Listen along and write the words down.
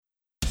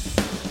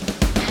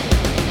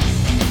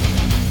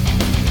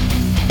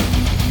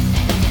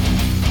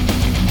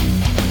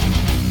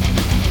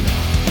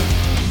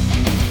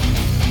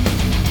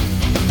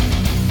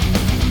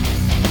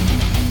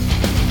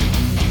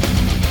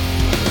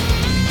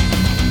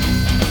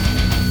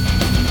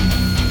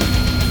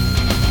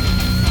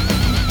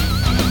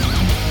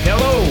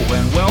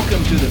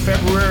welcome to the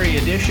February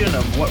edition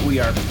of what we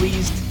are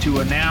pleased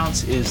to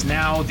announce is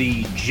now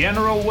the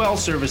General Well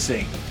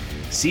Servicing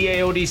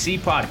CAODC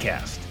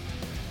podcast.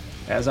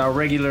 As our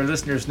regular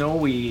listeners know,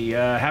 we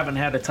haven't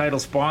had a title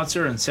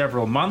sponsor in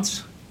several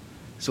months,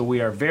 so we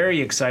are very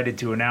excited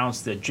to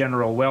announce that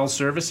General Well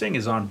Servicing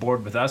is on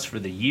board with us for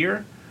the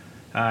year.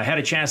 I had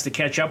a chance to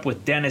catch up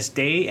with Dennis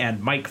Day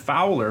and Mike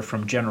Fowler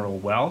from General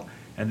Well,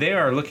 and they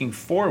are looking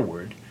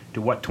forward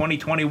to what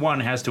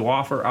 2021 has to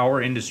offer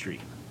our industry.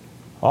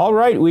 All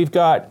right, we've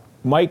got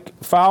Mike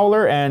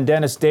Fowler and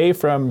Dennis Day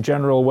from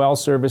General Well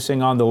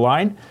Servicing on the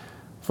line.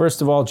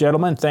 First of all,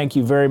 gentlemen, thank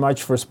you very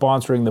much for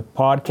sponsoring the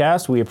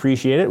podcast. We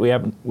appreciate it.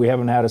 We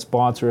haven't had a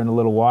sponsor in a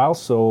little while,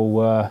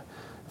 so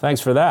thanks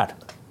for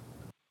that.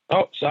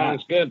 Oh,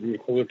 sounds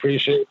good. We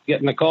appreciate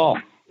getting the call.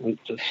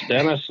 It's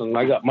Dennis, and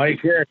I got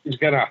Mike here. He's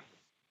gonna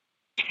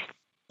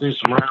do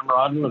some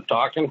ramrodding and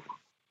talking.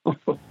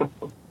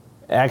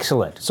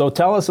 Excellent. So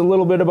tell us a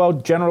little bit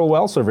about General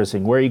Well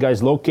Servicing. Where are you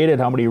guys located?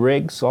 How many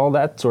rigs? All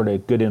that sort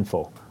of good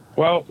info.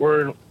 Well,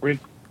 we're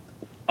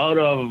out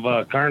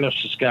of Cardiff,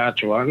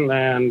 Saskatchewan,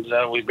 and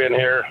we've been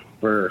here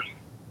for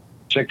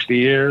 60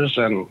 years,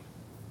 and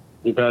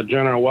we've had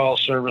General Well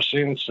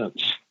Servicing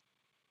since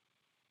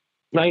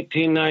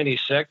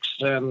 1996,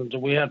 and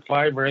we had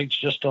 5 rigs.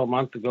 Just a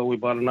month ago, we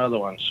bought another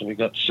one, so we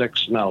got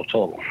 6 now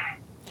total.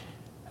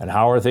 And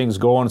how are things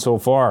going so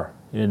far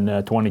in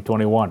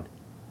 2021?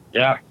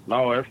 Yeah,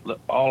 no,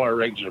 all our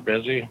rigs are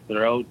busy.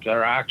 They're out.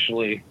 They're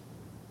actually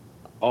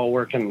all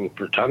working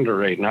for Tundra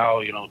right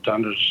now. You know,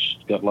 Tundra's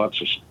got lots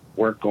of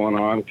work going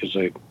on because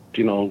they,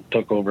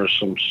 took over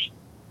some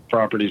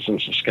properties in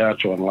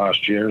Saskatchewan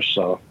last year.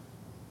 So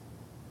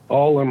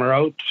all of them are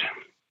out,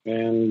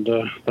 and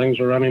things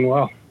are running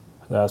well.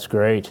 That's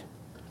great.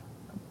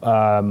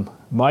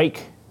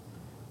 Mike,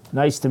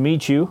 nice to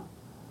meet you.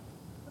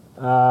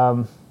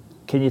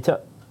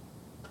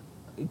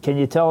 Can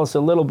you tell us a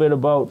little bit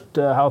about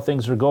how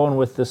things are going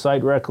with the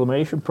site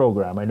reclamation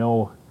program? I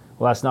know,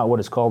 well, that's not what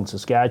it's called in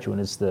Saskatchewan.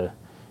 It's the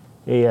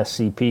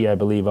ASCP, I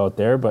believe, out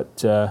there.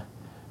 But how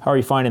are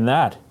you finding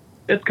that?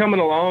 It's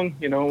coming along.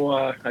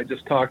 I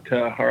just talked to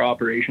our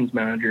operations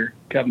manager,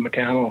 Kevin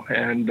McCannell,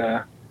 and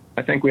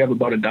I think we have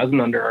about a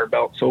dozen under our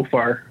belt so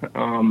far,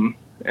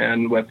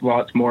 and with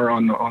lots more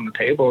on the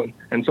table.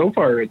 And so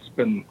far, it's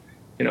been,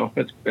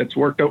 it's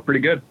worked out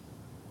pretty good.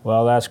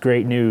 Well, that's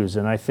great news,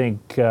 and I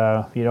think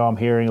I'm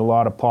hearing a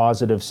lot of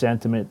positive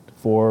sentiment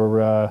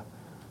for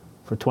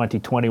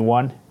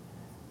 2021,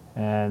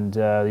 and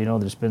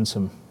there's been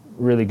some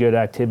really good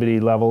activity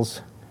levels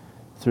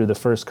through the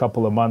first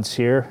couple of months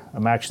here.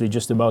 I'm actually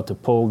just about to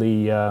pull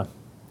the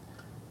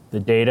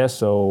data,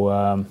 so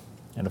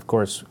and of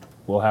course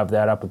we'll have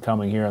that up and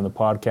coming here on the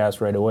podcast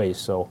right away.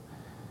 So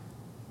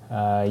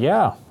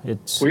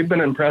we've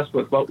been impressed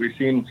with what we've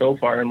seen so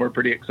far, and we're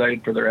pretty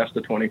excited for the rest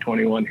of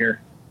 2021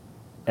 here.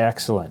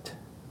 Excellent.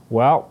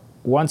 Well,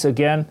 once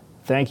again,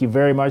 thank you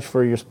very much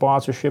for your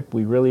sponsorship.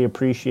 We really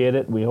appreciate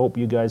it. We hope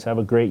you guys have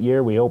a great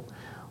year. We hope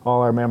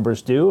all our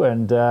members do.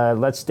 And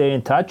let's stay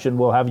in touch, and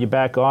we'll have you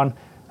back on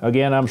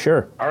again, I'm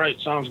sure. All right.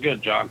 Sounds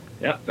good, John.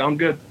 Yeah, sounds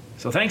good.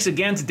 So thanks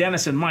again to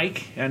Dennis and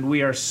Mike, and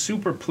we are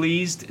super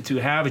pleased to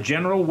have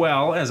General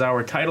Well as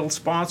our title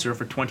sponsor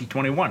for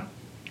 2021.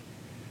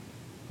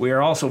 We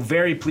are also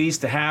very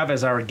pleased to have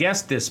as our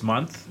guest this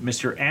month,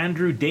 Mr.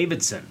 Andrew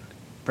Davidson,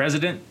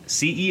 President,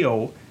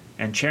 CEO,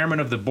 and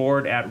Chairman of the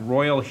Board at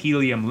Royal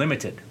Helium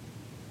Limited.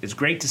 It's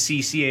great to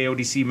see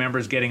CAODC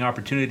members getting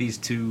opportunities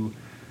to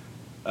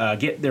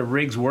get their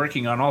rigs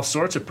working on all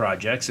sorts of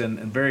projects, and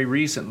very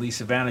recently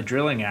Savannah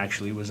Drilling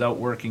actually was out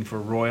working for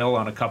Royal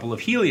on a couple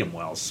of helium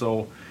wells.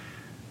 So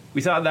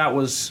we thought that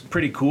was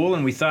pretty cool,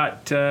 and we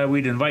thought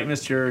we'd invite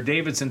Mr.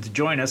 Davidson to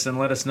join us and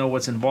let us know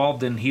what's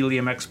involved in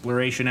helium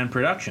exploration and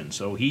production.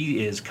 So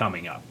he is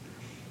coming up.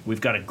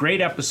 We've got a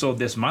great episode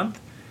this month.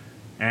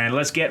 And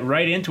let's get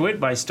right into it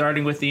by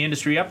starting with the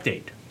industry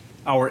update.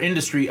 Our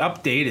industry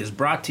update is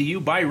brought to you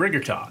by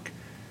RiggerTalk.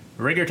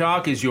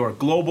 RiggerTalk is your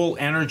global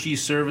energy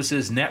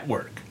services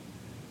network.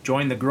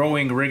 Join the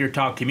growing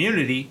RiggerTalk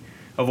community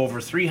of over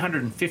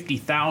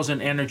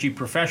 350,000 energy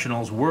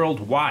professionals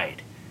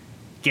worldwide.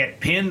 Get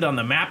pinned on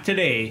the map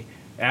today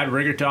at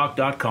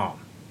riggertalk.com.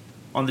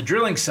 On the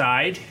drilling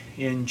side,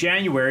 in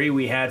January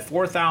we had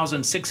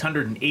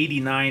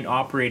 4,689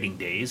 operating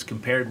days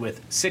compared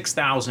with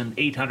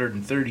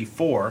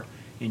 6,834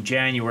 in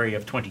January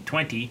of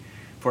 2020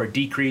 for a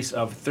decrease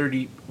of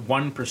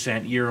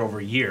 31% year over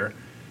year,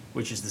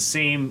 which is the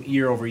same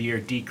year over year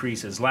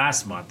decrease as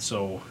last month.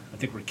 So I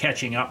think we're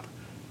catching up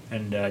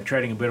and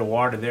treading a bit of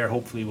water there.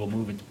 Hopefully we'll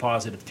move into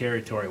positive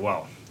territory.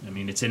 Well, I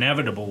mean, it's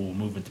inevitable we'll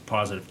move into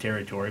positive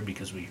territory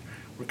because we're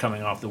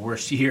coming off the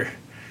worst year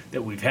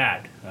that we've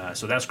had.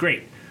 So that's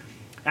great.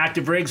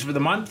 Active rigs for the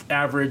month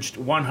averaged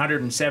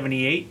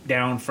 178,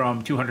 down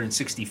from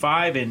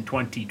 265 in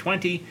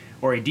 2020,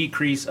 or a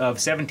decrease of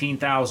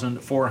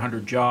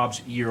 17,400 jobs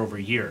year over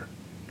year.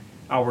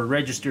 Our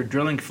registered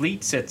drilling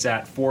fleet sits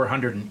at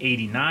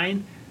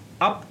 489,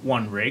 up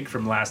 1 rig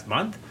from last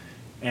month,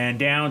 and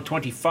down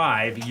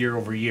 25 year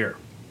over year.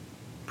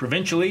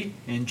 Provincially,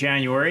 in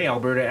January,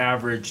 Alberta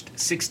averaged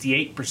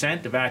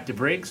 68% of active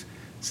rigs.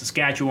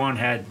 Saskatchewan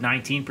had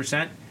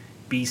 19%,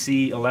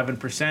 BC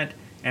 11%,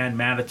 and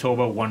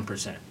Manitoba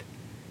 1%.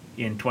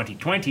 In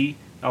 2020,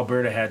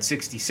 Alberta had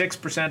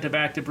 66% of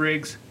active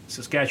rigs,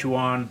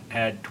 Saskatchewan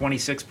had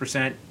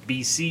 26%,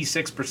 BC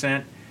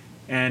 6%,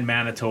 and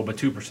Manitoba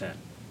 2%.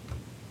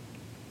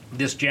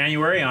 This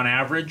January, on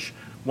average,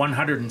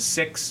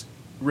 106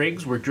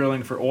 rigs were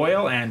drilling for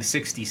oil and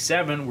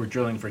 67 were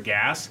drilling for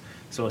gas,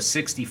 so a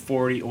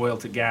 60-40 oil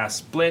to gas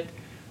split,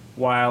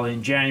 while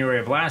in January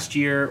of last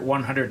year,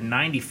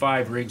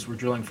 195 rigs were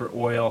drilling for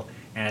oil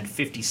and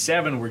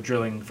 57 were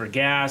drilling for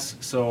gas,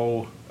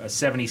 so a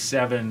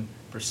 77%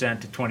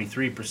 to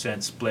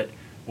 23% split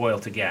oil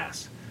to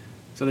gas.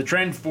 So the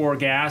trend for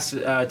gas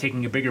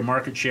taking a bigger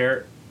market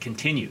share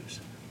continues.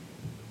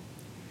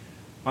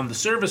 On the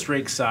service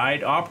rig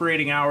side,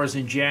 operating hours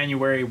in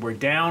January were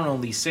down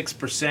only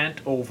 6%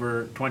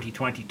 over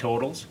 2020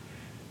 totals,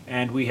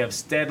 and we have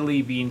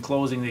steadily been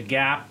closing the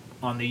gap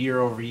on the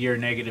year-over-year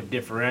negative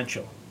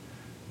differential.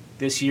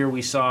 This year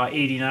we saw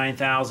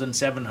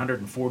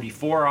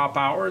 89,744 op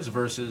hours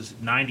versus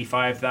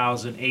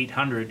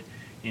 95,800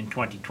 in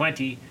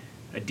 2020,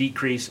 a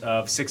decrease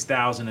of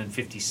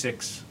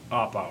 6,056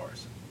 op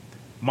hours.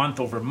 Month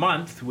over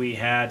month, we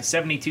had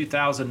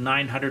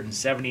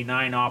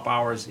 72,979 op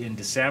hours in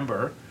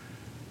December,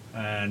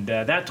 and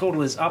that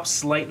total is up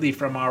slightly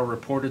from our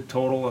reported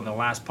total on the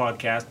last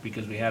podcast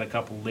because we had a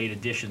couple late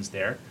additions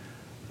there.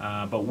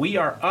 But we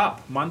are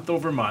up month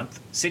over month,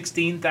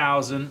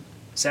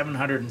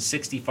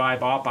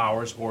 16,765 op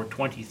hours, or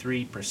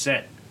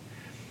 23%.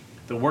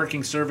 The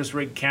working service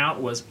rig count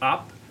was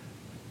up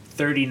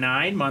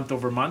 39 month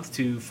over month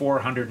to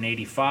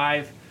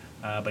 485.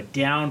 But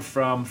down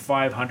from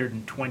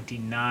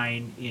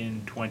 529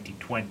 in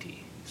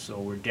 2020. So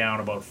we're down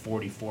about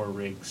 44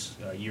 rigs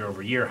year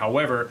over year.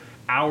 However,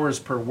 hours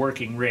per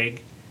working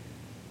rig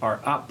are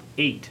up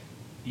 8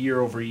 year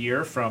over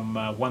year from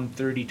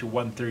 130 to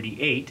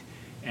 138,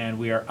 and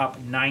we are up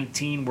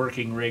 19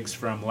 working rigs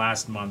from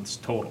last month's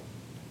total.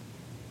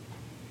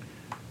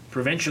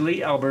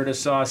 Provincially, Alberta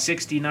saw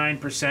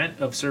 69%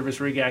 of service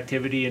rig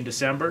activity in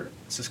December,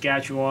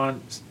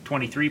 Saskatchewan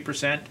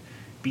 23%,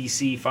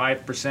 BC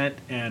 5%,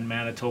 and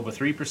Manitoba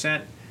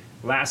 3%.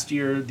 Last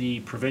year,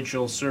 the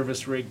provincial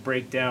service rig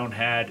breakdown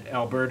had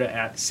Alberta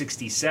at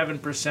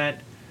 67%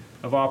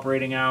 of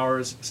operating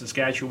hours,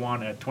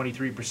 Saskatchewan at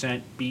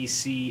 23%,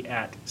 BC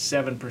at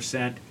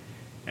 7%,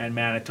 and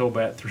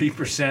Manitoba at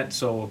 3%,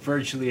 so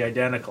virtually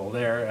identical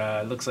there.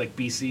 It looks like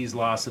BC's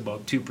lost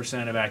about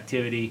 2% of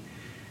activity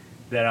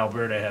that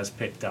Alberta has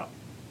picked up.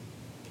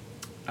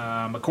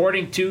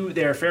 According to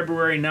their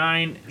February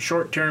 9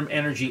 short-term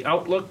energy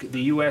outlook,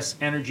 the U.S.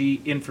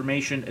 Energy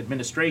Information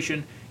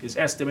Administration is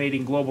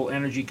estimating global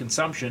energy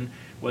consumption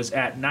was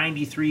at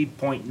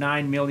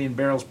 93.9 million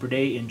barrels per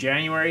day in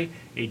January,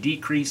 a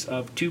decrease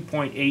of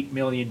 2.8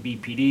 million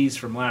BPDs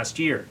from last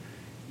year.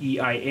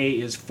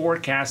 EIA is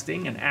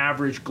forecasting an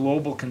average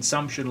global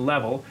consumption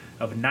level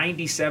of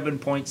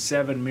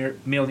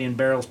 97.7 million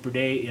barrels per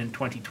day in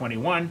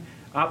 2021,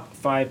 up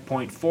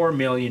 5.4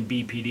 million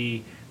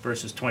BPD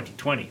versus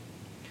 2020.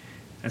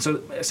 And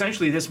so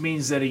essentially this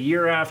means that a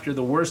year after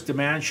the worst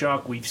demand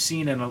shock we've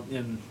seen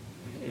in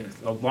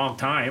a long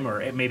time,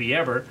 or maybe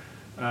ever,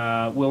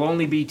 will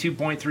only be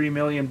 2.3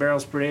 million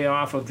barrels per day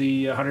off of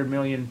the 100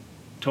 million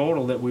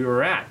total that we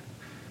were at.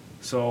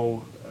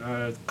 So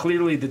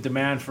clearly the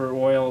demand for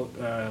oil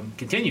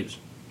continues.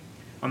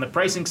 On the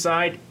pricing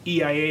side,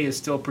 EIA is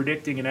still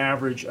predicting an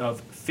average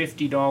of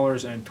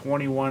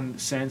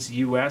 $50.21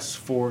 US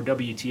for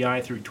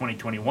WTI through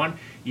 2021,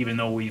 even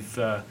though we've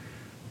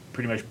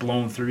pretty much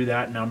blown through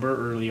that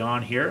number early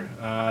on here.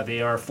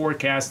 They are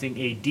forecasting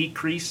a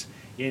decrease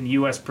in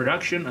US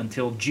production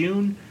until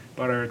June,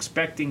 but are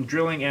expecting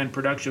drilling and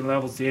production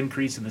levels to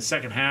increase in the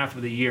second half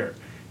of the year.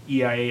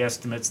 EIA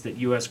estimates that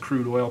US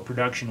crude oil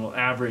production will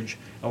average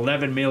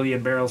 11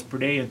 million barrels per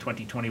day in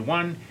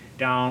 2021,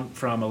 down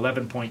from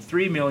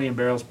 11.3 million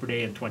barrels per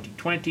day in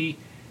 2020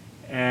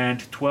 and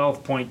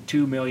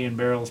 12.2 million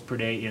barrels per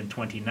day in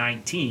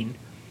 2019.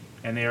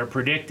 And they are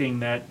predicting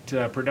that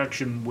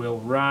production will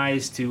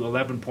rise to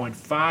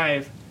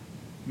 11.5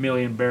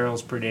 million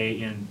barrels per day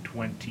in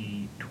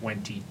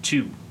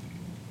 2022.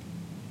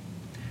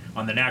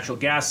 On the natural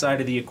gas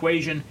side of the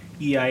equation,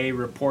 EIA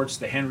reports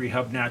the Henry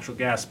Hub natural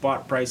gas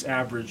spot price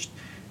averaged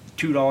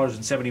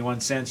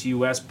 $2.71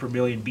 US per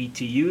million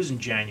BTUs in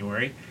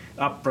January,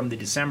 up from the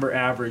December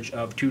average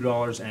of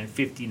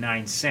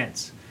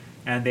 $2.59.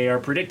 And they are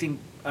predicting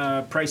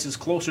prices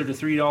closer to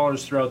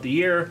 $3 throughout the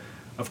year.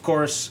 Of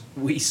course,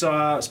 we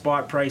saw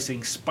spot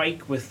pricing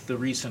spike with the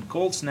recent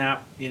cold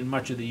snap in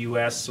much of the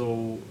U.S.,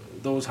 so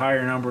those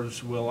higher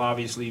numbers will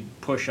obviously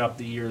push up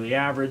the yearly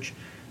average,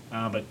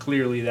 but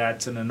clearly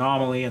that's an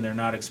anomaly and they're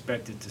not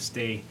expected to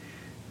stay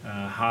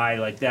high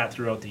like that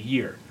throughout the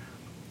year.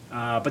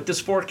 But this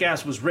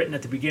forecast was written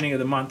at the beginning of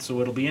the month, so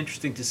it'll be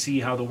interesting to see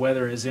how the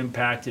weather has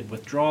impacted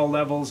withdrawal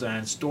levels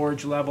and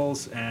storage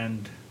levels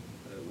and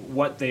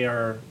what they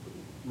are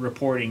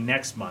reporting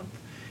next month.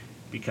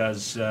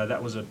 because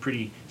that was a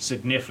pretty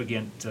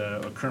significant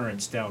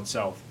occurrence down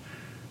south.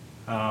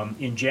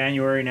 In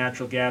January,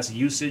 natural gas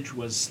usage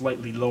was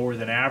slightly lower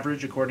than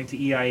average according to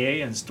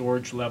EIA, and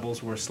storage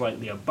levels were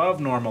slightly above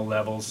normal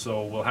levels,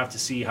 so we'll have to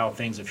see how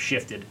things have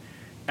shifted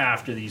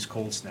after these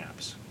cold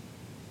snaps.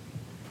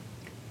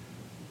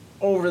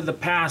 Over the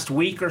past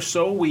week or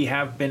so, we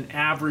have been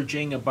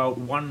averaging about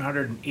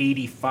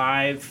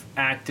 185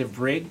 active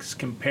rigs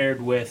compared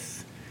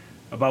with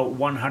about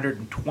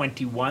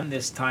 121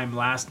 this time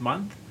last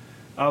month.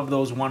 Of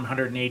those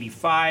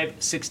 185,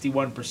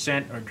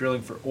 61% are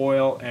drilling for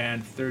oil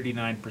and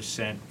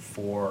 39%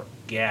 for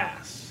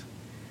gas.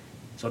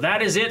 So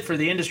that is it for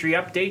the industry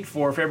update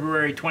for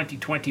February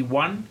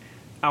 2021.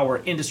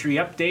 Our industry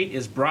update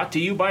is brought to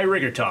you by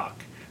Rigger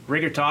Talk.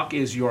 Rigger Talk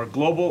is your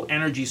global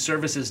energy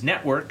services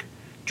network.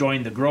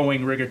 Join the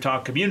growing Rigger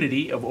Talk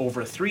community of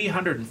over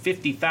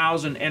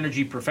 350,000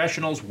 energy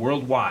professionals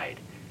worldwide.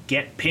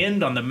 Get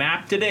pinned on the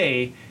map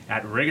today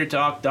at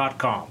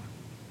riggertalk.com.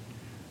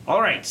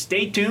 All right,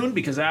 stay tuned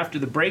because after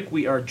the break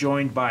we are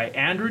joined by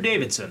Andrew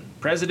Davidson,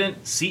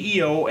 President,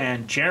 CEO,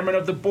 and Chairman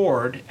of the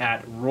Board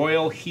at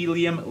Royal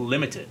Helium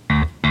Limited.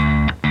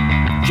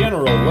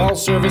 General Well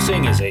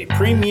Servicing is a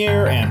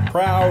premier and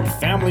proud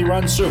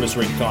family-run service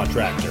rig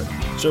contractor,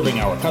 serving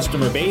our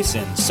customer base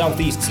in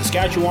southeast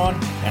Saskatchewan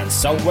and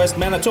southwest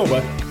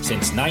Manitoba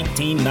since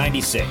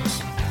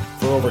 1996.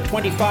 For over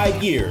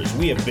 25 years,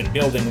 we have been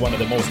building one of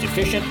the most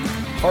efficient,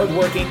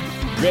 hardworking,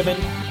 driven,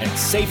 and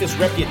safest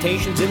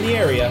reputations in the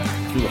area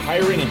through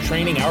hiring and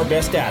training our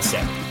best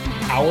asset,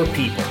 our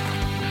people.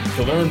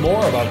 To learn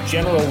more about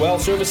General Well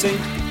Servicing,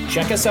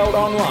 check us out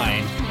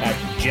online at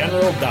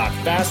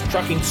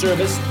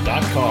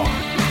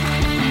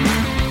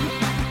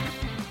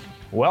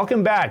general.fasttruckingservice.com.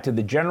 Welcome back to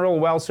the General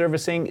Well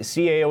Servicing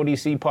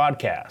CAODC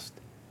podcast.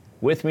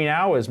 With me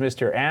now is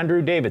Mr.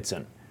 Andrew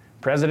Davidson,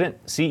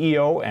 President,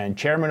 CEO, and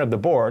Chairman of the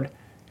Board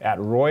at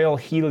Royal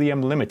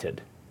Helium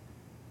Limited.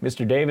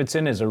 Mr.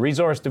 Davidson is a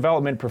resource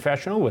development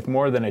professional with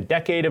more than a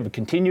decade of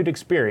continued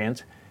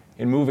experience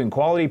in moving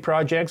quality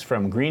projects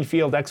from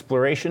greenfield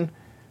exploration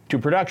to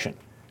production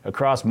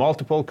across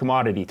multiple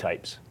commodity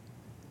types.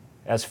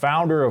 As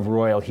founder of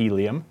Royal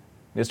Helium,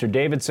 Mr.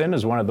 Davidson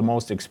is one of the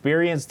most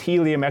experienced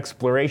helium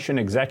exploration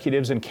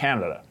executives in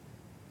Canada.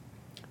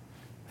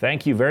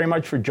 Thank you very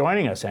much for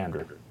joining us,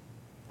 Andrew.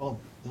 Well,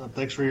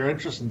 thanks for your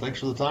interest and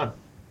thanks for the time.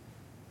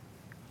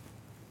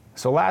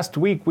 So last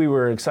week we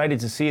were excited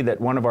to see that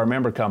one of our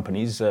member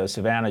companies,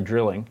 Savannah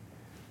Drilling,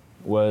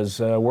 was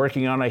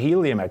working on a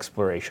helium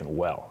exploration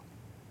well.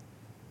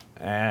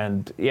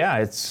 And yeah,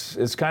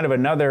 it's kind of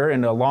another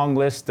in a long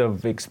list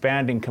of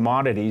expanding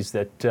commodities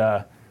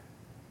that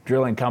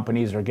drilling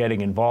companies are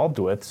getting involved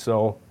with.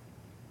 So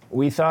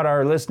we thought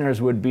our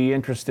listeners would be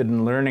interested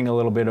in learning a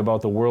little bit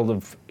about the world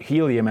of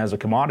helium as a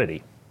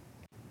commodity.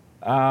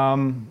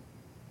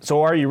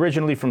 So are you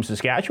originally from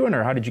Saskatchewan,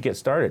 or how did you get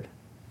started?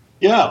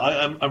 Yeah,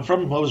 I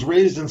was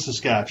raised in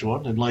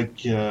Saskatchewan, and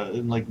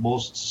like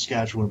most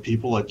Saskatchewan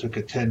people, I took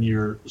a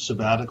 10-year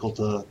sabbatical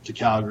to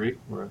Calgary,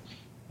 where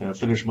I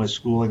finished my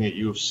schooling at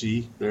U of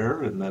C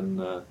there, and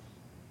then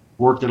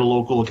worked at a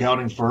local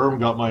accounting firm,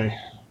 got my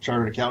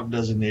chartered accountant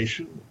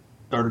designation,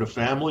 started a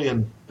family,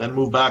 and then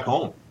moved back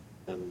home.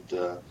 And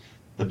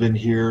I've been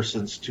here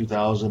since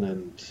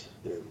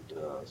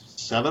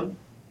 2007,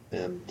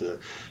 and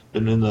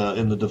been in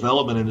the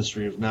development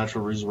industry of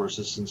natural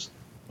resources since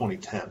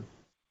 2010.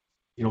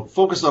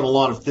 Focused on a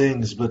lot of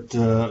things, but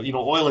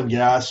oil and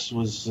gas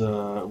was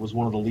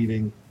one of the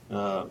leading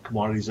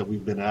commodities that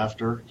we've been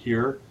after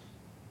here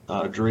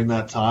during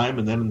that time,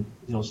 and then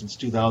since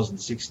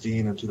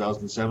 2016 and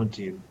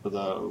 2017 with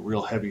a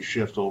real heavy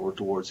shift over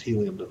towards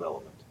helium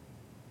development.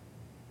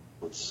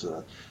 It's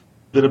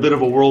been a bit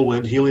of a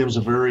whirlwind. Helium's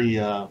a very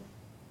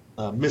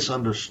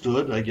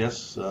misunderstood, I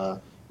guess,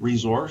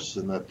 resource,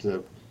 in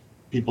that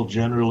people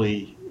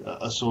generally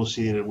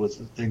associate it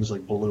with things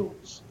like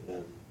balloons.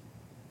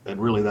 And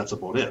really, that's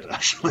about it,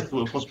 actually,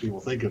 what most people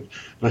think of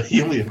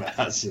helium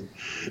as.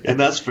 And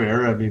that's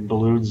fair. I mean,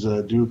 balloons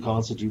do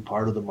constitute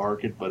part of the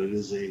market, but it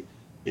is a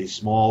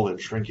small and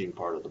shrinking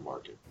part of the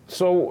market.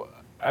 So,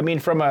 I mean,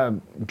 from a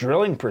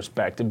drilling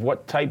perspective,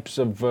 what types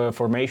of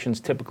formations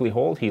typically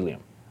hold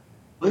helium?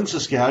 In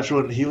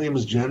Saskatchewan, helium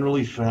is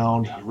generally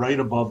found right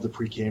above the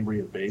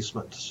Precambrian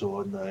basement,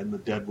 so in the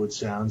Deadwood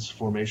Sands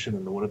formation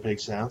and the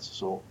Winnipeg Sands.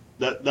 So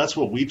that's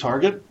what we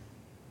target.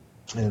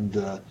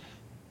 And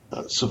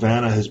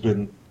Savannah has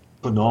been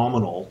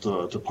phenomenal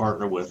to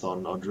partner with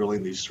on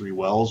drilling these 3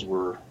 wells.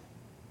 We're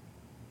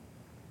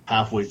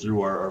halfway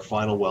through our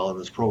final well in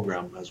this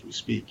program as we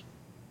speak.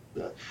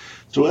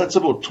 So that's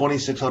about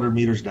 2,600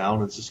 meters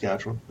down in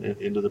Saskatchewan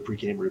into the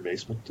Precambrian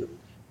basement.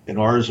 And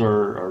ours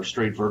are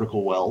straight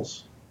vertical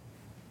wells.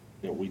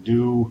 We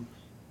do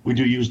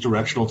use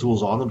directional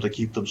tools on them to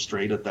keep them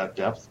straight at that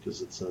depth,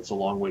 because it's a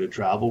long way to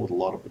travel with a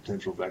lot of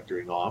potential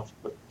vectoring off.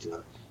 But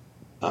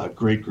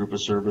great group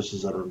of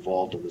services that are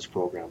involved in this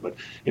program. But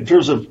in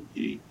terms of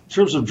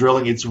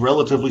drilling, it's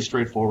relatively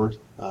straightforward.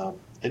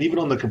 And even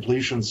on the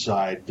completion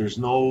side, there's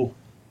no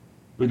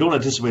we don't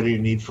anticipate any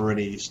need for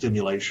any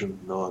stimulation,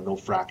 no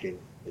fracking.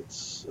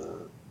 It's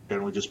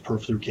generally just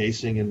perf through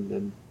casing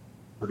and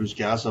produce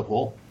gas up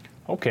hole.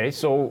 Okay,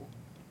 so,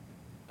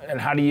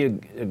 and how do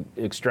you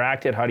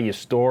extract it? How do you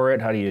store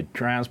it? How do you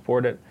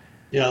transport it?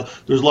 Yeah,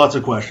 there's lots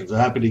of questions. I'm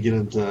happy to get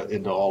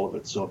into all of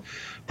it. So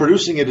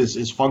producing it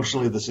is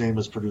functionally the same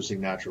as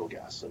producing natural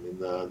gas. I mean,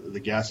 the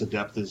gas at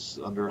depth is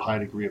under a high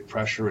degree of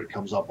pressure. It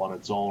comes up on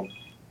its own.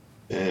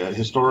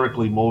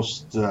 Historically,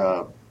 most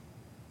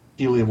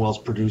helium wells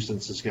produced in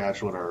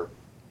Saskatchewan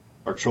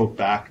are choked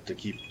back to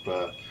keep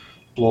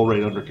flow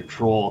rate under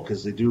control,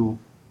 because they do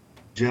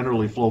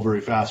generally flow very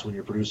fast when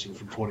you're producing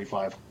from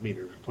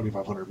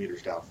 2,500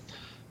 meters down.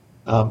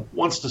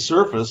 Once to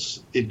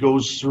surface, it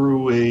goes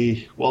through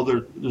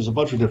there's a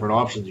bunch of different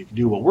options you can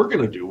do. What we're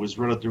going to do is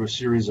run it through a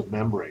series of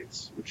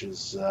membranes, which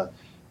is,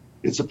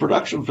 it's a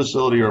production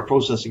facility or a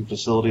processing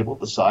facility about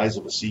the size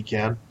of a sea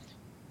can,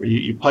 where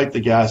you pipe the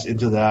gas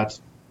into that.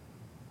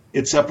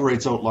 It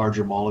separates out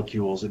larger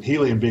molecules, and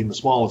helium being the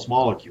smallest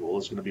molecule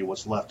is going to be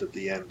what's left at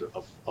the end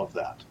of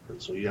that.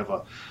 And so you have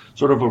a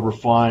sort of a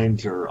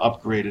refined or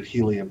upgraded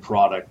helium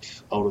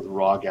product out of the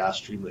raw gas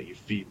stream that you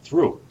feed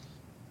through.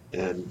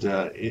 And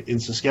in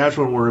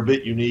Saskatchewan, we're a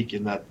bit unique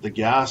in that the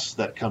gas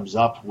that comes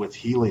up with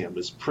helium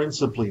is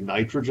principally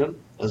nitrogen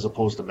as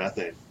opposed to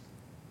methane,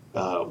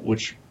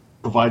 which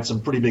provides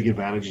some pretty big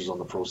advantages on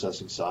the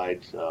processing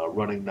side.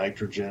 Running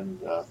nitrogen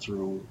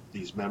through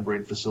these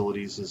membrane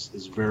facilities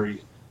is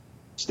very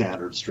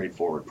standard,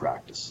 straightforward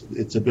practice.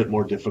 It's a bit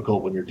more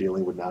difficult when you're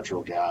dealing with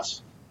natural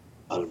gas.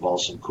 It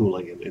involves some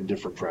cooling and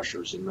different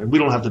pressures, and we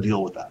don't have to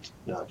deal with that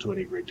to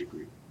any great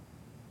degree,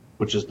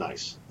 which is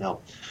nice. Now,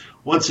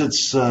 once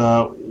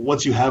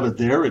you have it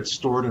there, it's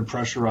stored in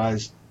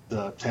pressurized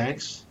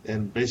tanks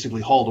and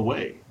basically hauled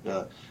away.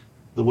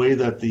 The way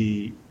that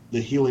the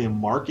helium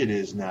market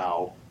is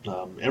now,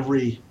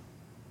 every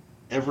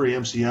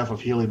MCF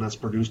of helium that's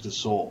produced is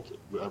sold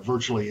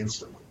virtually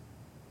instantly.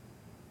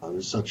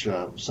 There's such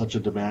a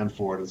demand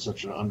for it and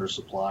such an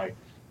undersupply.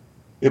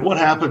 And what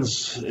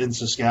happens in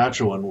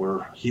Saskatchewan,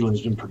 where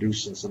helium's been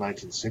produced since the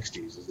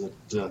 1960s, is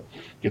that it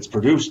gets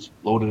produced,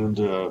 loaded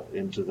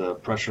into the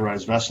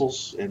pressurized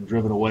vessels, and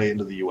driven away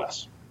into the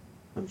U.S.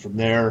 And from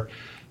there,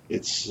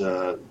 it's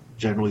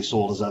generally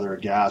sold as either a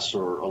gas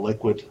or a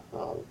liquid.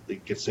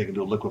 It gets taken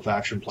to a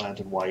liquefaction plant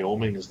in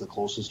Wyoming, is the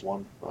closest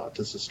one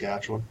to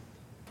Saskatchewan.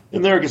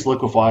 And there it gets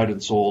liquefied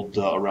and sold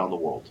around the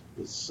world.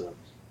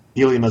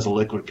 Helium as a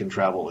liquid can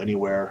travel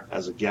anywhere.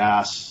 As a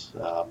gas,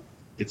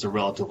 it's a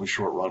relatively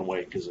short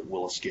runway because it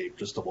will escape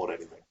just about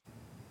anything.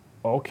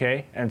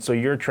 Okay, and so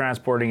you're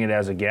transporting it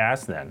as a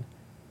gas then?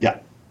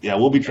 Yeah,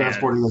 we'll be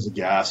transporting it as a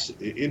gas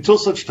until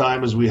such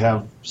time as we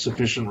have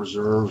sufficient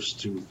reserves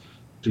to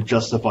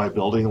justify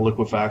building a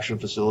liquefaction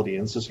facility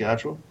in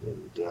Saskatchewan.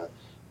 And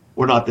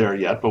we're not there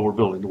yet, but we're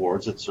building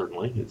towards it,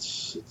 certainly.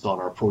 It's on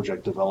our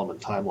project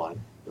development timeline.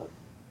 But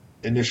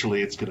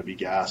initially, it's going to be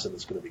gas, and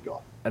it's going to be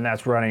gone. And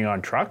that's running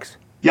on trucks?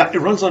 Yeah, it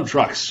runs on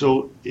trucks.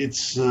 So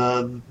it's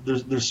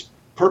there's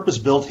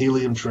purpose-built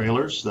helium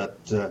trailers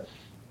that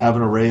have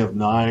an array of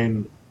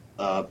nine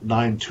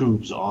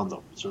tubes on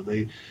them. So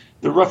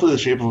they're roughly the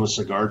shape of a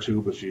cigar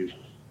tube, if you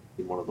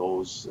need one of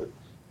those.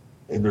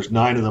 And there's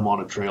 9 of them on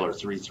a trailer,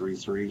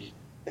 333,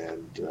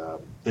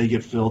 and they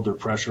get filled. They're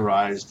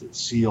pressurized, it's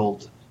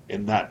sealed,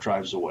 and that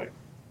drives away.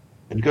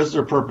 And because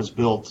they're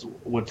purpose-built,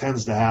 what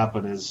tends to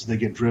happen is they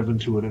get driven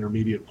to an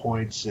intermediate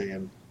point, say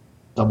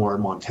somewhere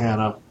in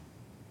Montana,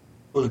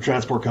 where the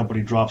transport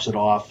company drops it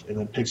off and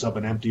then picks up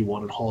an empty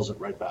one and hauls it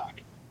right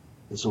back.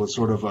 And so it's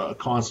sort of a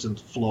constant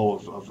flow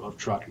of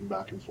trucking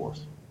back and forth.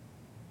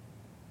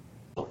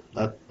 So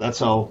that's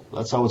how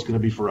it's going to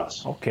be for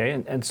us. Okay,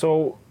 and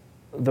so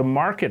the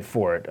market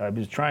for it, I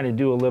was trying to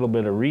do a little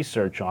bit of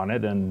research on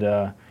it, and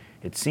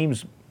it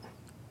seems,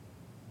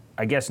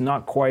 I guess,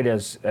 not quite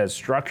as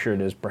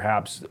structured as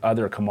perhaps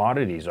other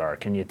commodities are.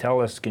 Can you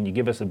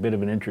give us a bit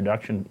of an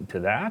introduction to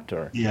that?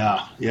 Or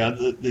Yeah.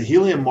 The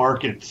helium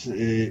market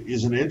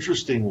is an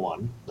interesting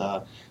one.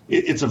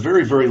 It's a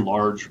very, very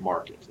large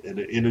market, and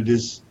it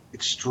is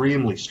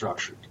extremely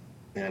structured.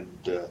 And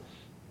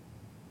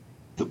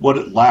what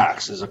it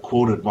lacks is a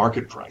quoted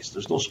market price.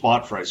 There's no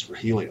spot price for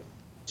helium.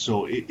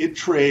 So it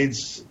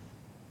trades,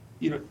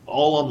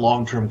 all on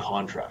long-term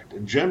contract,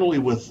 and generally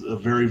with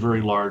very,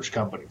 very large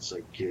companies.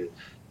 Like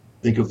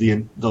think of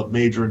the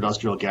major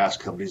industrial gas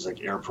companies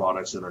like Air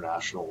Products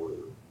International, or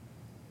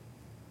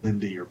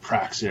Linde, or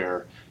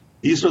Praxair.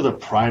 These are the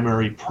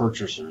primary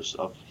purchasers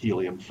of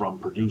helium from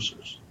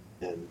producers,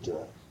 and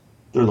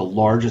they're the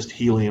largest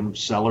helium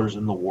sellers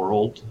in the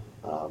world.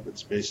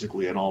 It's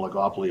basically an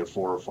oligopoly of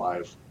 4 or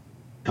 5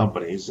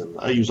 companies, and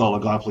I use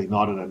oligopoly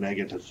not in a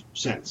negative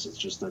sense. It's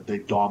just that they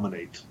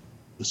dominate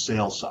the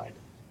sales side.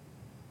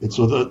 And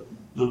so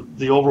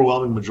the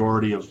overwhelming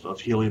majority of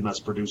helium that's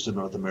produced in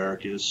North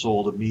America is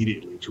sold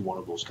immediately to one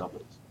of those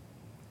companies.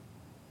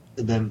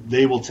 And then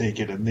they will take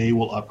it and they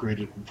will upgrade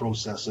it and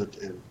process it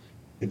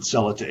and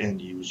sell it to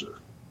end user.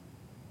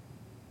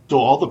 So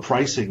all the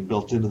pricing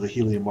built into the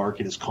helium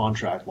market is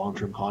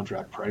long-term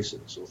contract pricing.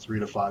 So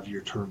 3 to 5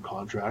 year term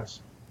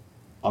contracts,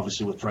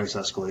 obviously with price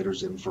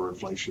escalators in for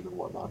inflation and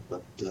whatnot.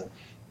 But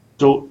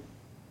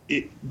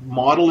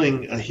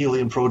modeling a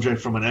helium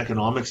project from an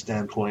economic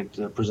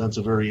standpoint presents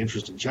a very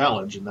interesting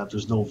challenge in that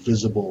there's no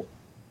visible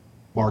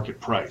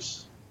market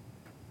price.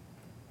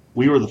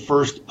 We were the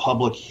first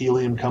public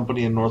helium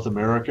company in North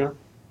America,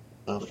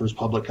 first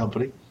public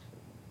company.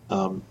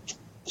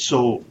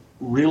 So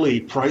really,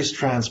 price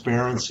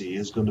transparency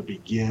is going to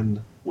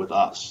begin with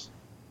us.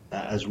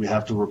 As we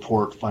have to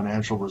report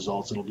financial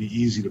results, it'll be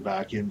easy to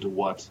back into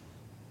what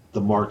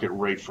the market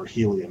rate for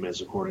helium is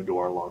according to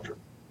our long-term.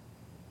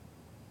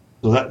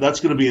 So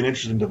that's going to be an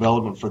interesting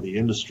development for the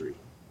industry,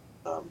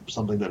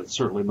 something that it's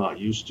certainly not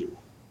used to.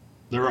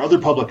 There are other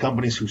public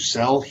companies who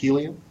sell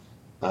helium.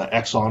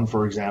 Exxon,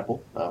 for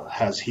example,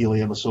 has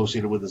helium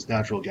associated with its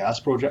natural gas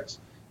projects,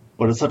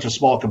 but it's such a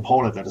small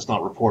component that it's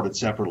not reported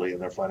separately in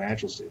their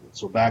financial statement.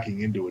 So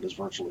backing into it is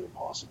virtually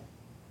impossible.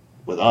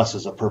 With us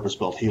as a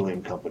purpose-built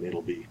helium company,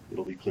 it'll be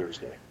clear as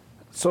day.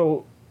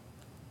 So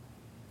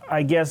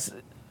I guess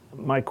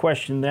my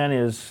question then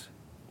is,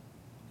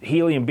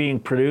 helium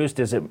being produced,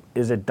 is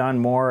it done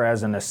more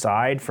as an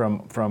aside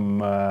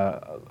from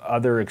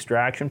other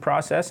extraction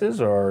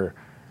processes, or?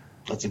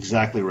 That's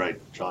exactly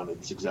right, John.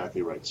 It's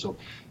exactly right. So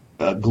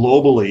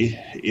globally,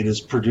 it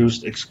is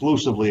produced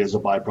exclusively as a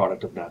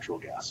byproduct of natural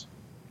gas.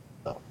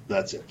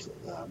 That's it.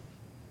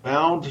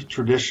 Found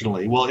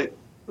traditionally,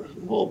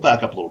 we'll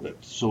back up a little bit.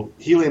 So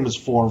helium is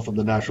formed from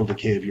the natural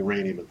decay of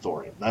uranium and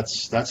thorium.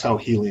 That's how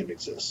helium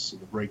exists,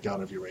 the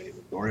breakdown of uranium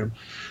and thorium.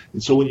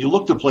 And so when you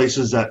look to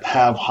places that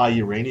have high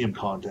uranium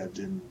content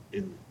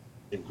in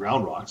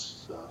ground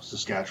rocks,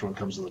 Saskatchewan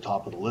comes to the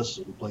top of the list.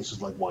 So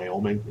places like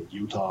Wyoming, and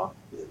Utah,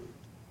 and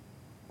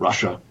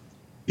Russia,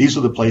 these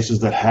are the places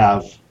that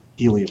have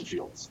helium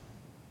fields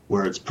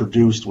where it's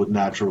produced with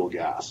natural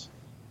gas.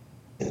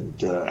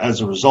 And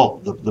as a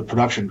result, the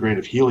production grade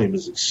of helium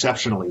is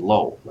exceptionally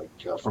low.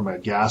 Like from a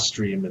gas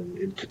stream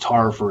in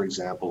Qatar, for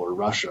example, or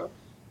Russia,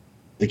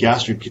 the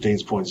gas stream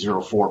contains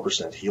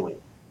 0.04%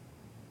 helium,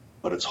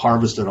 but it's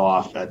harvested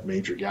off at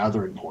major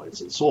gathering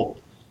points and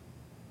sold.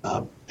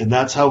 And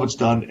that's how it's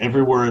done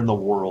everywhere in the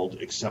world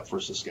except for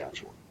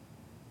Saskatchewan.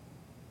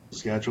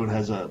 Saskatchewan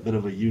has a bit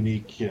of a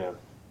unique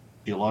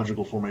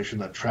geological formation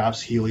that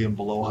traps helium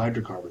below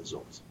hydrocarbon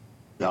zones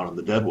down in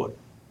the Deadwood.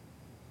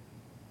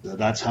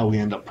 That's how we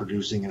end up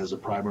producing it as a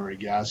primary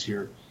gas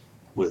here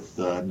with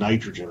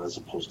nitrogen as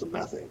opposed to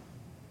methane.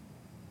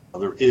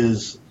 Now, there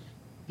is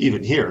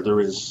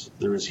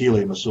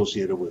helium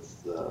associated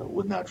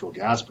with natural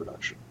gas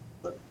production,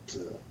 but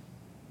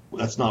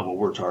that's not what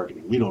we're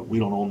targeting. We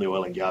don't own the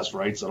oil and gas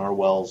rights on our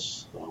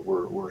wells.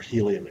 We're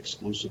helium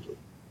exclusively,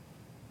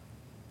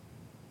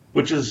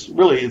 which is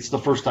really, it's the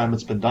first time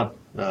it's been done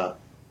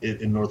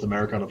in North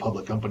America on a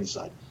public company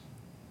side.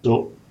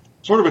 So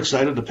sort of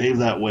excited to pave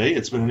that way.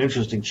 It's been an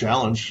interesting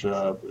challenge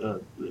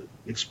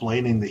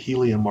explaining the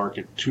helium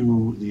market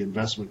to the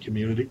investment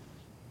community.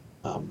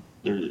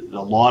 There's a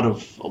lot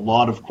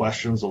of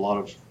questions, a lot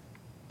of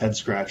head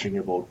scratching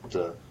about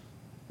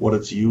what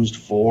it's used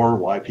for,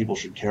 why people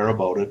should care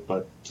about it.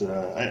 But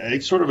I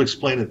sort of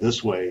explain it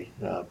this way: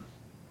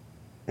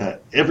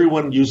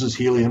 everyone uses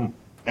helium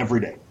every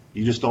day.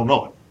 You just don't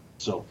know it.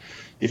 So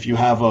if you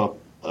have a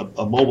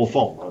mobile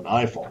phone, or an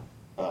iPhone,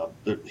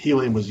 the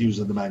helium was used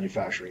in the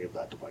manufacturing of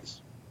that device.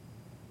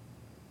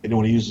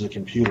 Anyone who uses a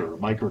computer or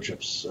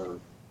microchips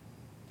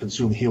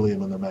consume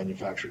helium in the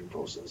manufacturing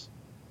process.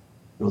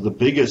 The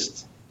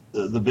biggest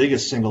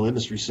single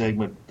industry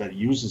segment that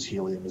uses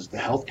helium is the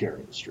healthcare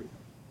industry,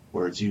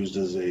 where it's used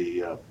as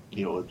a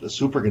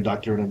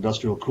superconductor and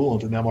industrial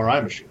coolant in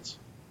MRI machines.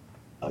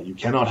 You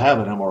cannot have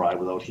an MRI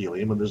without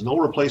helium, and there's no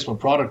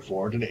replacement product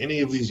for it in any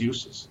of these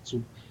uses.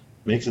 So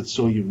makes it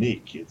so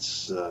unique.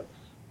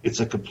 It's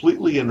a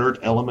completely inert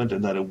element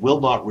in that it will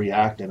not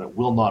react and it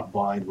will not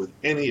bind with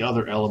any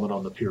other element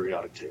on the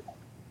periodic table.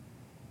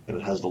 And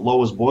it has the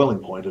lowest boiling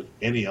point of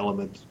any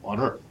element on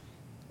Earth.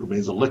 It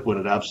remains a liquid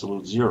at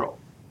absolute zero.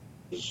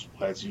 This is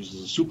why it's used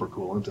as a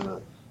supercoolant and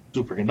a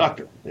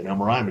superconductor in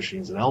MRI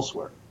machines and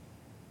elsewhere.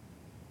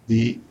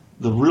 The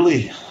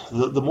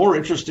more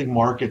interesting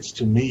markets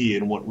to me,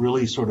 and what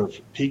really sort of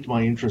piqued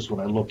my interest when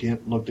I looked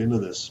into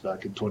this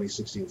back in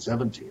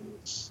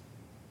 2016-17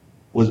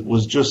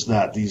 was just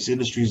that these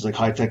industries like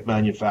high-tech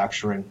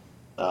manufacturing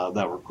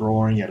that were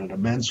growing at an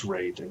immense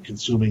rate and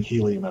consuming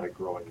helium at a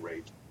growing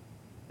rate.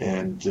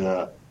 And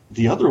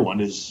the other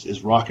one is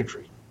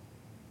rocketry.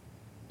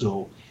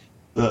 So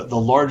the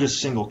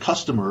largest single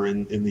customer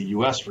in the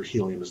U.S. for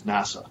helium is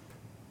NASA,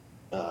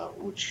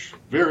 which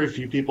very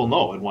few people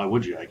know, and why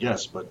would you, I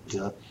guess. But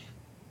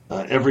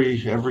every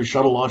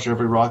shuttle launch,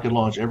 every rocket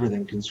launch,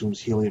 everything consumes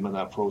helium in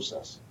that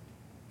process.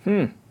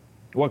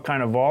 What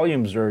kind of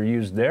volumes are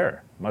used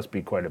there? Must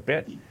be quite a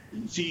bit.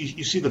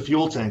 You see the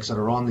fuel tanks that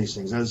are on these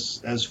things.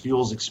 As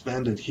fuel's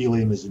expended,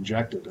 helium is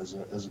injected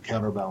as a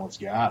counterbalance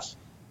gas.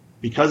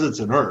 Because it's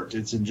inert,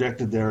 it's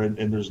injected there,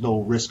 and there's no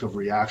risk of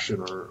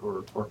reaction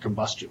or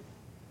combustion.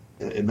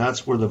 and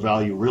that's where the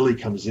value really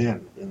comes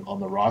in on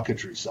the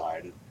rocketry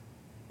side.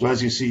 So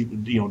as you see,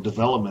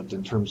 development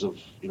in terms of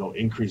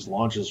increased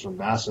launches from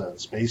NASA and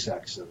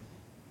SpaceX and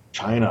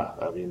China,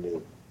 I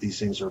mean, these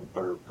things are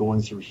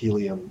going through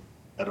helium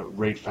at a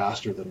rate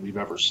faster than we've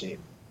ever seen.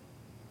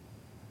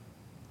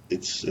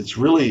 It's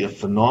really a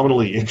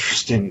phenomenally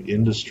interesting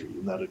industry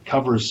in that it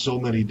covers so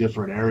many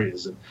different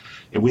areas, and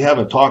we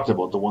haven't talked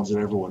about the ones that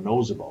everyone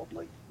knows about,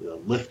 like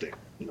lifting,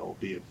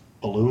 be it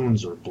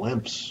balloons or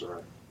blimps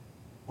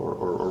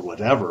or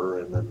whatever,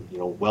 and then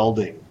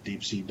welding,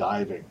 deep sea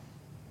diving,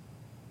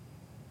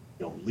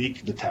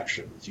 leak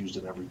detection. It's used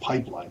in every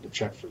pipeline to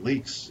check for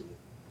leaks.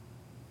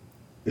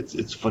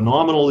 It's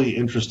phenomenally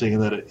interesting in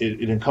that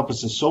it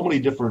encompasses so many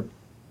different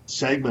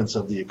segments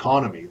of the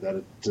economy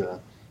that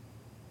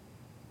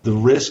the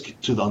risk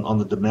on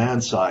the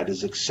demand side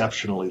is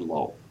exceptionally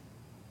low.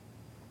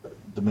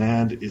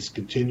 Demand is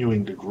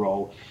continuing to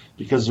grow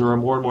because there are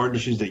more and more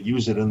industries that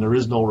use it, and there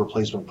is no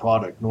replacement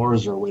product, nor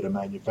is there a way to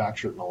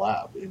manufacture it in the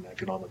lab in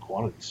economic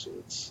quantities. So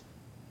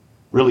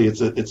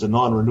it's a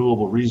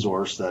non-renewable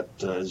resource that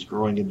is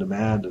growing in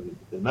demand, and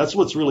that's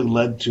what's really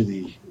led to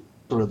the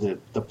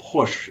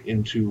push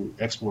into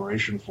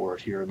exploration for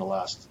it here in the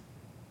last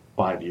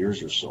 5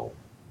 years or so.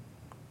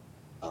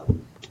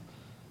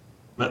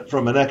 But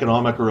from an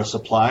economic or a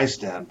supply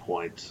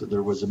standpoint,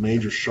 there was a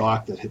major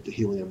shock that hit the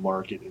helium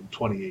market in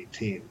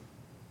 2018.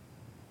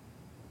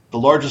 The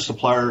largest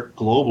supplier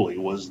globally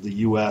was the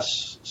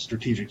U.S.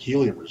 Strategic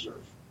Helium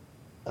Reserve,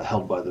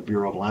 held by the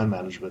Bureau of Land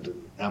Management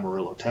in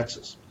Amarillo,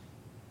 Texas.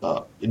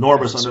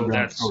 Enormous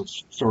underground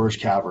storage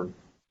cavern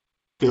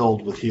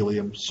filled with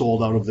helium,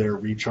 sold out of there,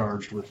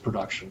 recharged with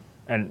production.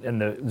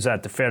 And is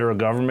that the federal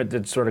government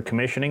that's sort of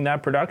commissioning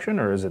that production,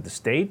 or is it the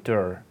state,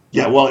 or?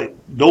 Yeah, well,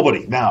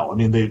 nobody now. I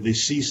mean, they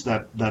ceased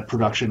that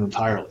production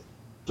entirely.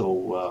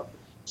 So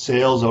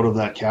sales out of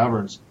that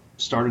caverns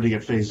started to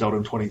get phased out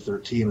in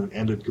 2013 and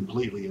ended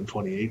completely in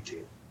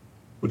 2018,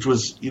 which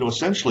was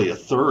essentially a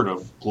third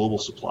of global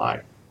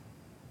supply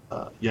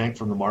yanked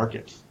from the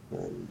market,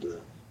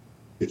 and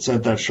it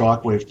sent that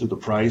shockwave through the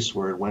price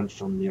where it went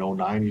from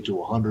 90 to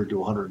 100 to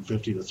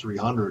 150 to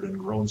 300 and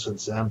grown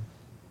since then,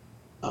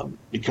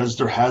 because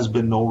there has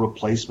been no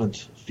replacement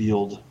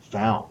field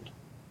found.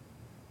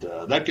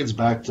 That gets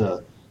back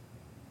to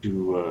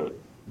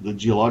the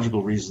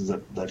geological reasons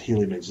that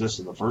helium exists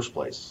in the first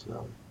place.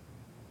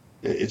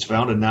 It's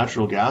found in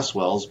natural gas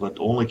wells, but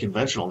only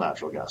conventional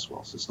natural gas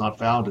wells. It's not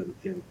found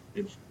in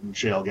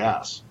shale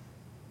gas.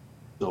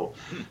 So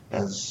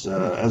as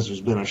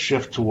there's been a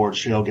shift towards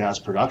shale gas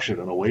production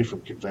and away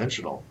from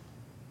conventional,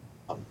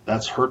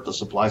 that's hurt the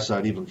supply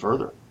side even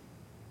further.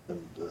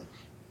 And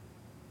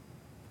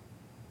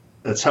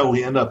that's how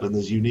we end up in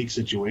this unique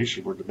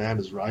situation where demand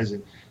is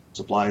rising,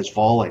 supply is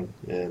falling,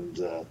 and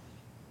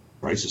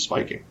price is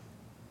spiking.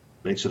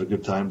 Makes it a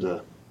good time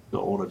to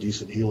own a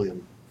decent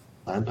helium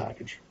land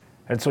package.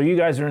 And so you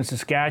guys are in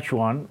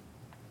Saskatchewan.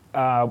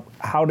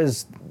 How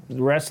does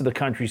the rest of the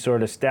country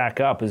sort of stack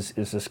up? Is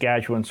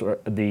Saskatchewan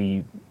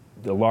the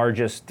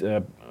largest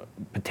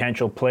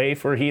potential play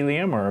for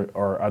helium,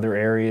 or other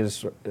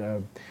areas?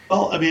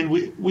 Well, I mean,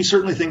 we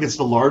certainly think it's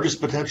the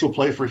largest potential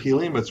play for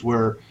helium. It's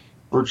where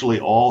virtually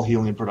all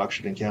helium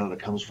production in Canada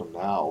comes from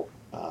now.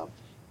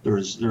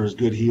 There's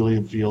good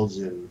helium fields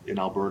in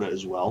Alberta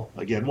as well.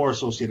 Again, more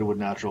associated with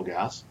natural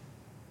gas,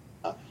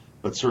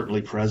 but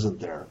certainly present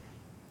there.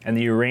 And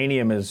the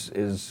uranium is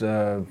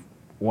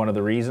one of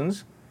the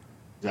reasons?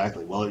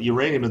 Exactly. Well,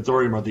 uranium and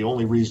thorium are the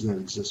only reason it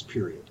exists,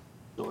 period.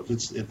 So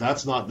if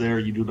that's not there,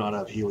 you do not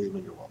have helium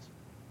in your wells.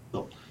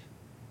 So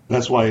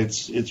that's why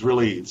it's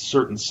really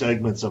certain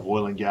segments of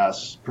oil and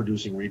gas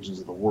producing regions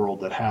of the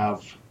world that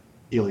have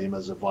helium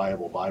as a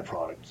viable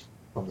byproduct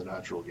from the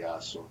natural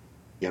gas. So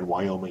again,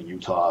 Wyoming,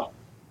 Utah,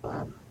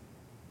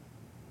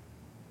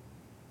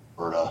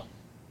 Alberta,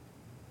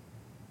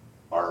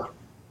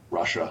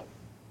 Russia.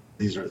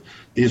 These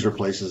are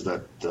places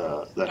that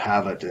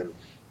have it in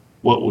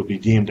what would be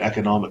deemed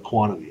economic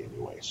quantity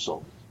anyway.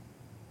 So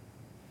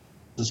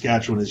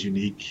Saskatchewan is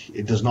unique.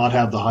 It does not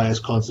have the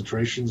highest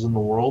concentrations in the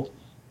world,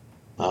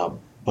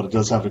 but it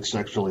does have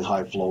exceptionally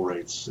high flow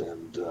rates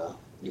and an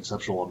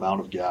exceptional amount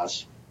of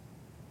gas.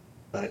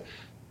 It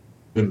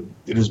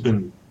has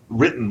been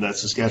written that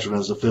Saskatchewan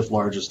has the 5th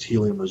largest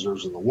helium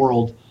reserves in the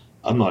world.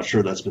 I'm not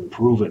sure that's been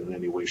proven in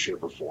any way,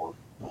 shape, or form.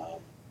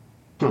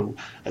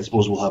 I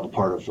suppose we'll have a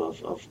part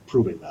of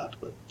proving that,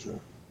 but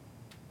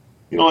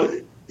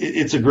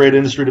it's a great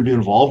industry to be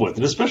involved with,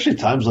 and especially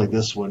times like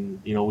this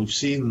when we've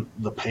seen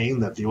the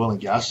pain that the oil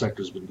and gas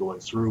sector has been going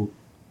through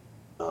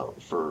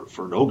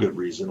for no good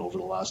reason over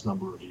the last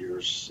number of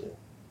years.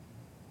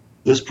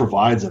 This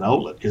provides an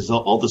outlet because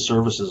all the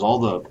services, all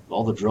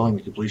the drilling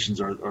and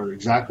completions are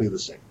exactly the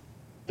same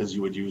as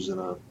you would use in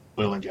a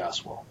oil and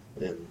gas well,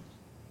 and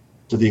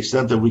to the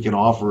extent that we can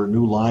offer a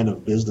new line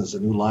of business,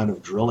 a new line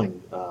of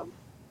drilling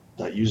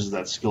that uses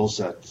that skill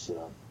set,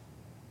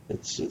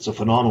 it's a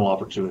phenomenal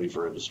opportunity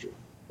for industry.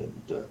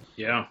 And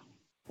yeah,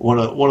 one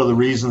of the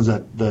reasons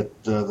that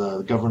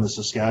the government of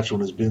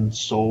Saskatchewan has been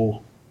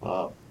so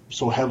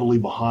so heavily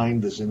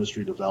behind this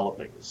industry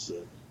developing.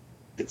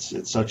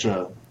 It's such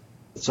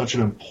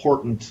an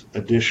important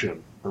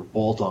addition or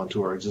bolt on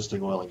to our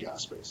existing oil and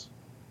gas space.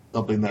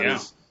 Something that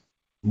is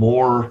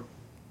more,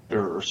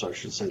 or sorry, I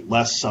should say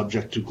less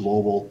subject to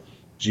global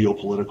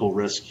geopolitical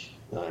risk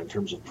in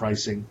terms of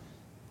pricing.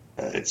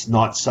 It's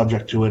not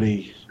subject to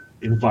any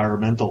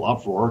environmental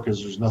uproar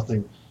because there's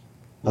nothing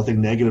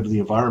negative to the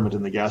environment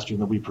in the gas stream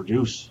that we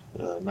produce.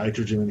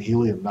 Nitrogen and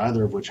helium,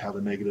 neither of which have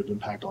a negative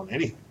impact on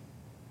anything.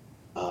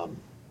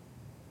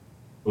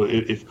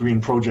 If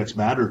green projects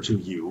matter to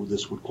you,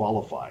 this would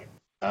qualify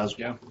as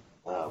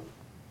well.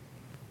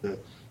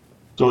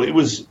 So it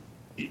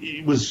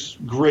was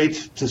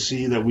great to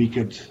see that we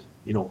could,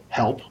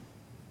 help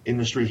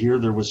industry here.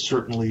 There was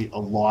certainly a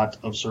lot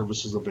of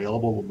services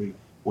available when we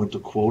went to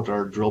quote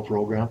our drill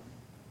program,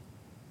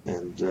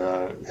 and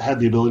had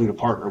the ability to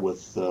partner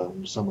with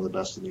some of the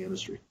best in the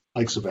industry,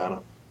 like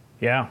Savannah.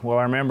 Yeah, well,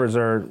 our members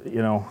are,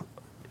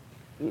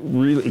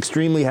 really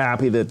extremely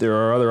happy that there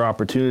are other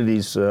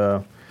opportunities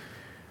for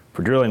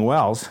drilling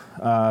wells.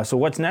 So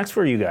what's next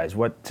for you guys?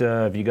 What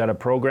have you got a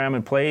program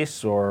in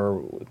place,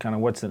 or kind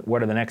of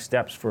what are the next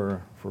steps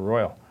for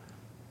Royal?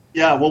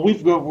 Yeah, well,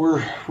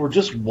 we're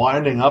just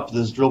winding up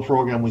this drill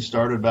program we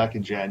started back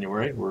in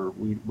January.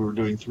 We're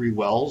doing 3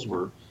 wells.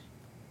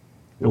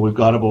 We've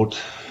got about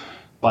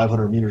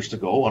 500 meters to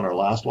go on our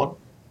last one.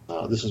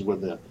 This is when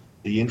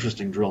the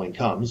interesting drilling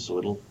comes, so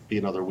it'll be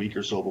another week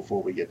or so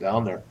before we get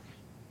down there.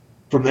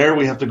 From there,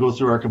 we have to go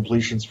through our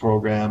completions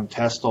program,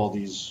 test all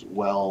these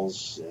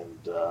wells,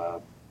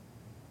 and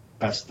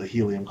test the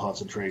helium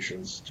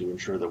concentrations to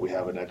ensure that we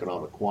have an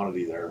economic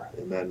quantity there.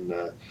 And then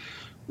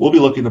we'll be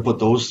looking to put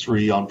those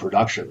 3 on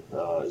production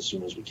as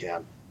soon as we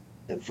can.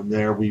 And from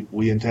there,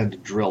 we intend to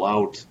drill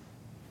out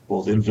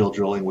both infill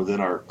drilling within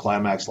our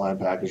Climax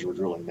land package we're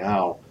drilling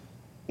now,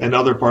 and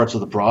other parts of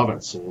the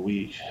province. And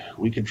we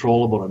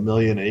control about 1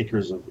 million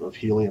acres of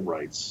helium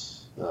rights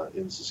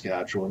in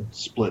Saskatchewan,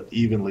 split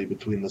evenly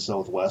between the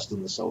southwest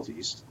and the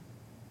southeast.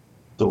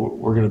 So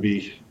we're going to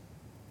be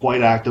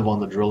quite active on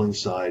the drilling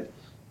side,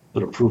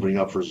 but improving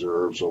up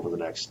reserves over the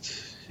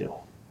next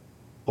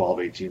 12,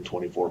 18,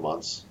 24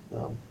 months.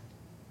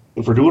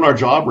 If we're doing our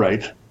job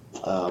right,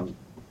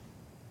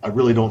 I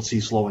really don't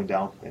see slowing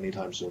down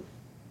anytime soon.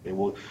 I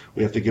mean,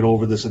 we have to get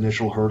over this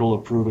initial hurdle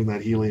of proving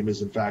that helium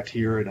is in fact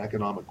here in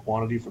economic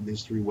quantity from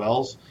these 3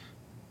 wells.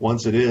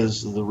 Once it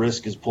is, the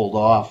risk is pulled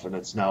off and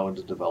it's now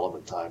into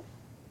development time.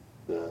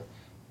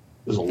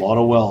 There's a lot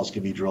of wells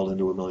can be drilled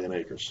into 1 million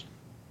acres.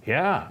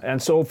 Yeah,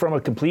 and so from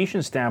a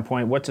completion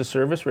standpoint, what's a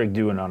service rig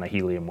doing on a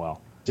helium well?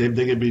 Same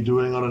thing it'd be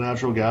doing on a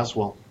natural gas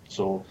well.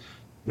 So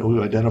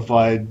we've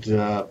identified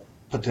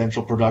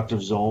potential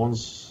productive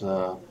zones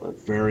at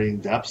varying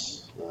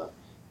depths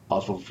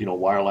off of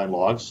wireline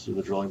logs through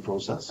the drilling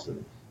process.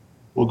 And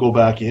we'll go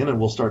back in and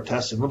we'll start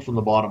testing them from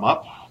the bottom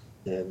up.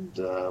 And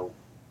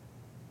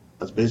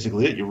that's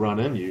basically it. You run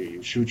in,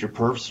 you shoot your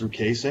perfs through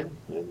casing,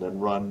 and then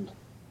run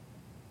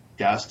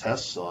gas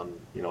tests on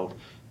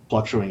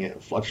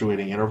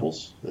fluctuating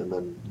intervals, and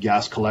then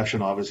gas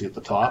collection obviously at the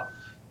top,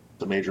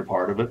 the major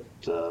part of it.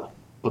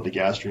 Put the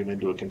gas stream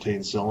into a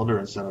contained cylinder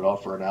and send it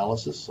off for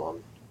analysis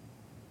on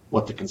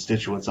what the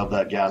constituents of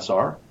that gas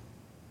are,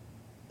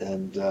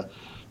 and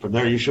from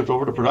there you shift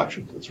over to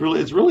production. It's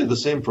really the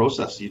same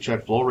process. You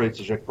check flow rates,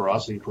 you check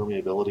porosity,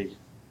 permeability,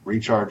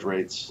 recharge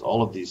rates,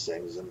 all of these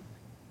things. And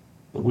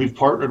we've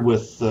partnered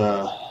with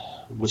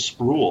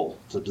Sproul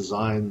to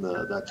design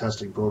that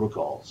testing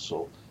protocol.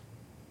 So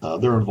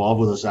they're involved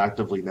with us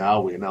actively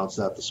now. We announced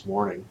that this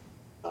morning.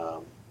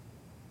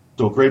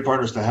 So great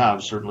partners to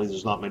have. Certainly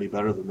there's not many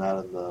better than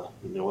that in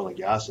the oil and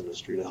gas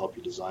industry to help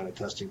you design a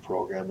testing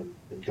program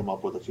and come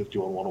up with a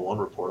 51-101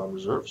 report on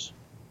reserves.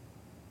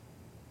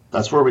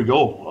 That's where we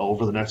go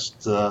over the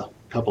next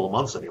couple of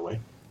months anyway.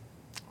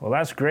 Well,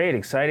 that's great.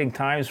 Exciting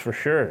times for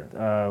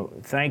sure.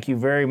 Thank you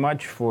very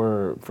much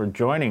for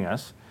joining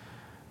us.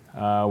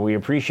 We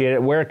appreciate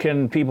it. Where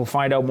can people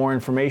find out more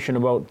information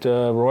about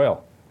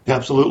Royal?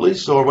 Absolutely.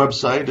 So our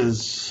website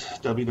is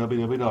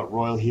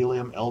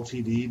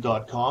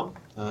www.royalheliumltd.com.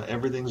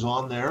 Everything's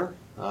on there,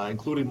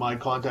 including my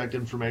contact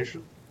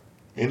information.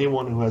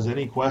 Anyone who has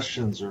any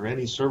questions or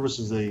any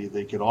services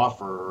they could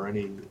offer or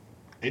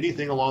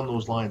anything along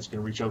those lines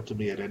can reach out to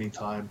me at any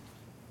time.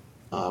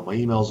 My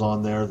email's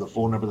on there. The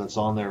phone number that's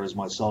on there is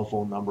my cell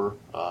phone number.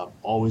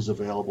 Always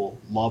available.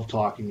 Love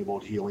talking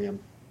about helium.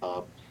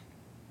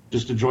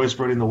 Just enjoy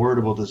spreading the word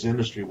about this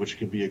industry, which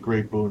can be a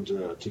great boon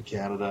to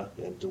Canada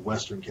and to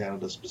Western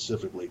Canada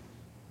specifically,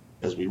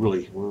 as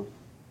we're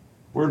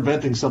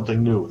inventing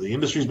something new. The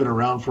industry's been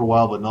around for a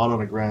while, but not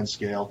on a grand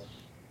scale.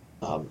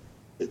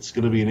 It's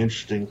going to be an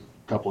interesting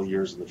couple of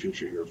years in the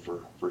future here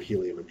for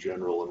helium in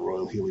general and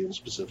Royal Helium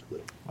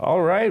specifically.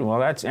 All right. Well,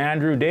 that's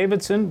Andrew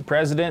Davidson,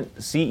 President,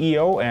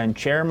 CEO, and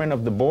Chairman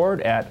of the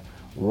Board at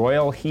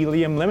Royal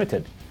Helium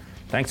Limited.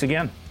 Thanks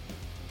again.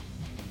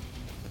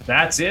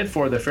 That's it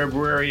for the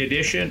February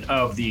edition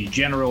of the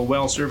General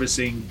Well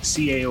Servicing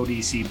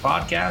CAODC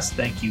podcast.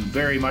 Thank you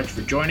very much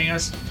for joining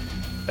us.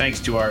 Thanks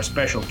to our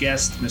special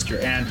guest,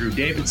 Mr. Andrew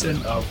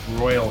Davidson of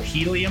Royal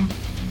Helium.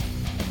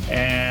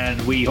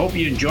 And we hope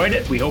you enjoyed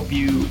it. We hope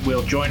you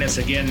will join us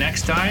again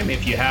next time.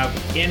 If you have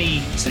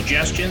any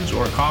suggestions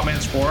or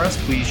comments for us,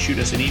 please shoot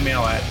us an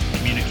email at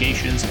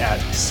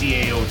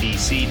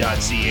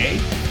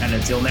communications@caodc.ca. And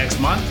until next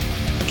month,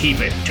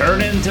 keep it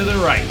turning to the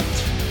right.